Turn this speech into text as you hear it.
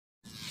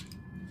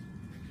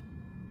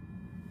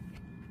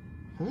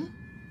Huh?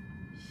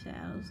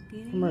 Shadow's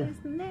getting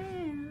his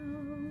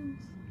nails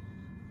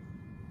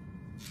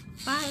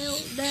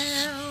filed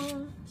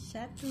down.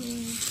 Shadow.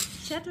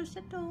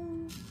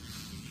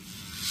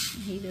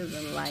 He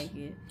doesn't like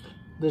it.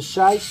 The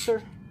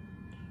shyster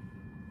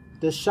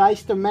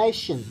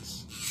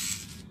Masons.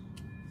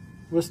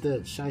 What's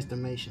the shyster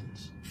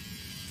Masons?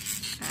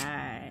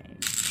 I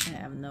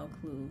have no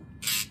clue.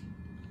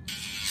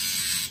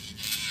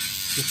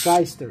 The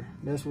shyster.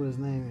 That's what his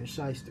name is.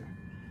 Shyster.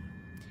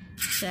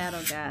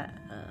 Shadow got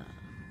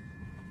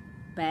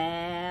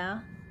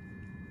bad.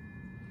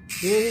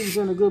 Yeah, he was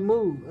in a good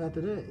mood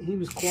after that. He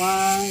was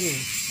quiet.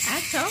 And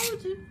I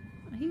told you.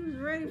 He was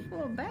ready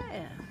for a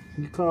bath.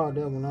 you called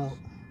that one out.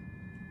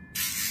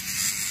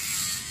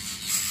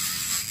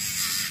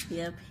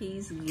 Yep,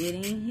 he's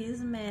getting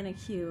his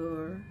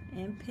manicure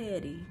and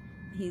pedi.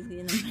 He's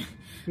getting a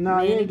No,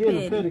 he ain't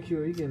getting a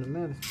pedicure. He's getting a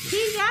manicure.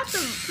 He got the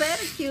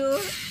pedicure.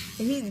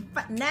 He's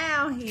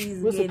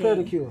What's a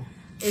pedicure?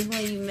 It's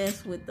when you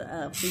mess with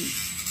the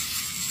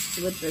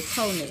feet, with the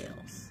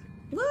toenails.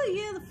 Well,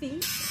 yeah, the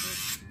feet.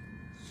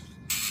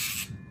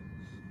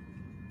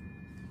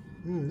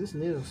 This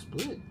nail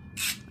split.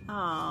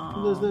 Aww.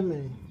 What does that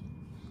mean?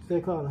 Is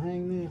that called a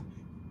hangnail?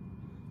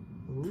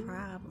 Ooh.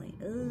 Probably.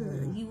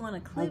 Ugh. You want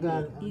to clip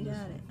it? You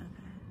got it.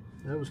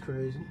 Okay. That was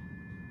crazy.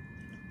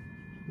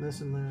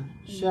 Lesson learned.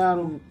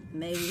 Shadow.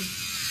 Maybe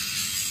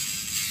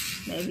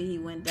he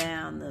went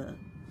down the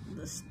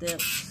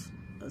steps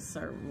a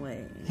certain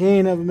way. He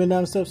ain't never been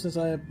down the steps since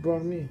I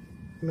brought him in.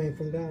 I mean,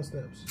 from down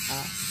steps.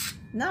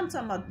 No, I'm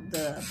talking about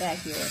the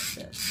backyard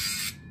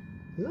steps.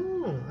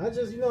 No, I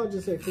just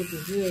said clip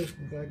his nails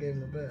before I gave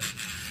him a bath.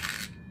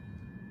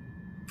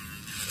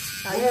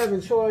 I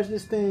haven't charged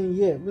this thing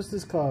yet. What's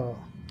this called?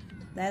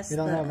 That's it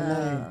don't have a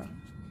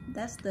name.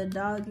 That's the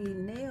doggy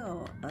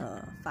nail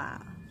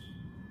file.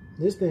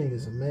 This thing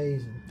is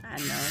amazing. I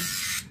know.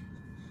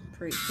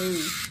 Pretty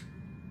cool.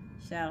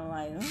 Shadow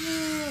like,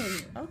 oh,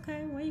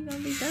 okay, when you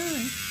gonna be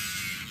done?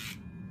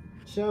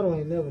 Shadow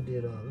ain't never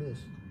did all this.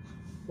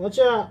 Watch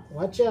out!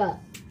 Watch out!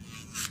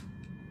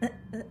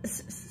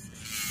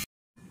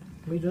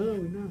 We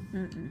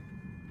done.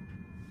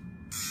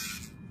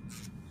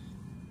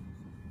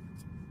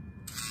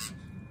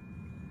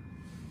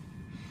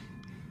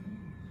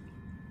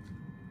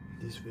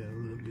 This felt a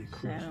little bit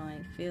crushed. Shadow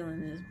ain't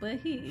feeling this, but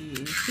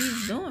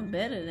he's doing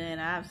better than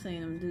I've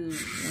seen him do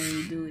when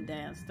you do it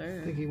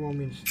downstairs. I think he want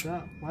me to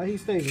stop. Why he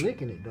stay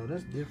licking it though?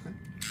 That's different.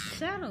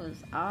 Shadow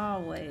is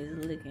always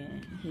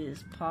licking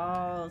his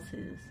paws,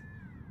 his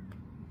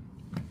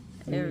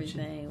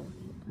everything.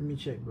 Let me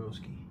check,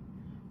 broski.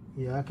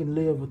 Yeah, I can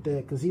live with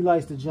that because he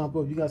likes to jump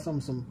up. You got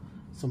some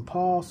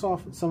paw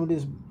softener, some of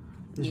this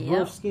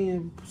rough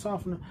skin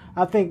softener.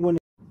 I think when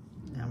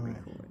I'm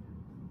recording.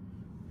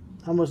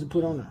 How much to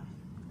put on there?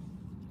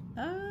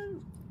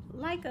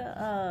 Like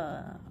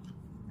a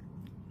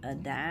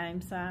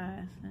dime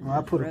size. Oh,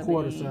 I put a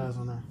quarter size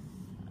on there.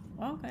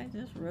 Okay,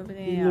 just rub it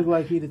in. He look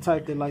like he the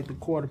type that like the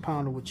quarter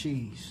pounder with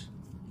cheese.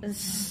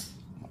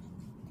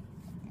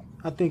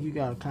 I think you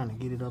gotta kind of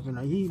get it up in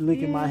there. He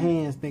licking my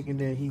hands, thinking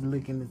that he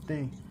licking the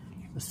thing,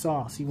 the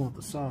sauce. He want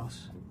the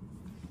sauce.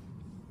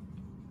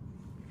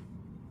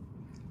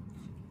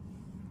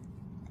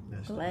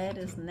 Glad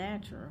it's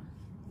natural.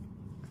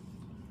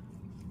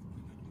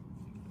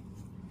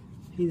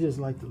 He just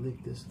like to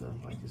lick this stuff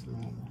like it's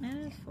normal.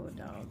 And it's for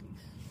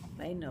doggies.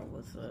 They know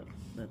what's up,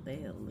 but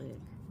they'll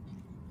lick.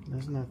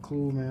 That's not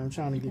cool, man. I'm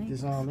trying to get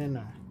this all in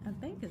there. I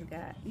think it's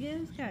got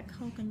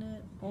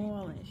coconut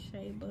oil and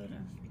shea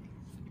butter.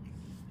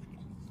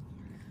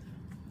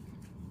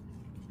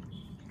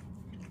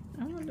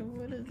 I wonder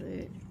what does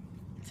it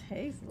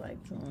taste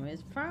like to him.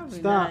 It's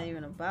probably not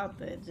even about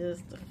that,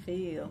 just the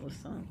feel or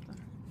something.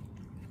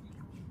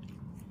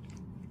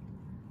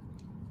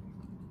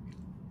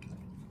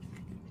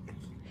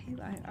 He's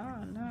like,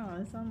 oh no,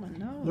 it's on my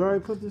nose. You already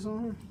put this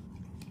on here?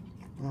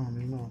 I don't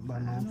even know. By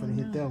now I'm finna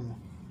hit that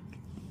one.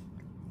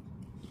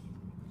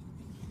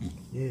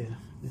 Yeah,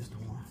 this the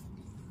one.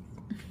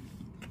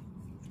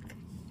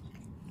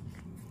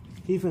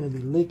 He finna be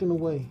licking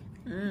away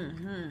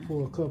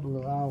for a couple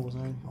of hours,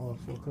 or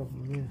for a couple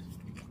of minutes.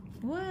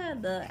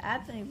 Well, I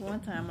think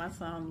one time I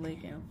saw him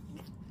licking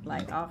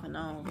like off and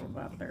on for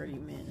about 30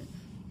 minutes.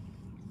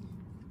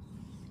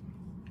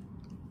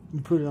 You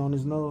put it on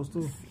his nose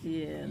too?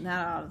 Yeah,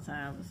 not all the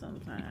time, but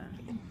sometimes.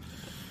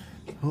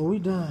 Oh, we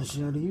done,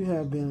 Shelly. You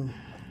have been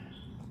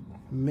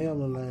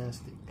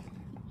melanised.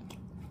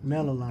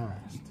 Now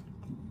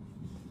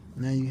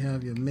you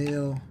have your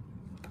male,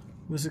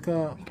 what's it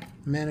called?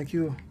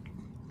 Manicure.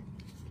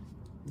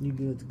 You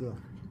good to go.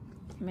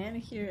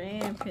 Manicure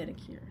and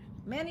pedicure.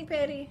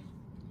 Mani-pedi.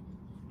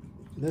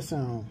 That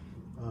sounds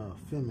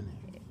feminine.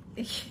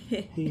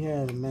 He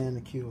had a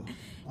manicure.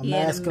 A he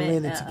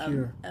masculinity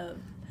cure.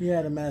 He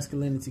had a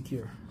masculinity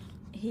cure.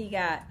 He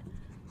got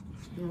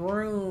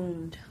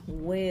groomed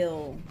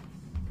well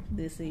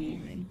this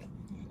evening.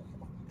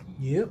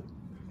 Yep.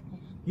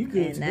 You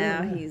good and to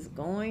now go, he's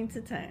going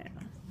to town.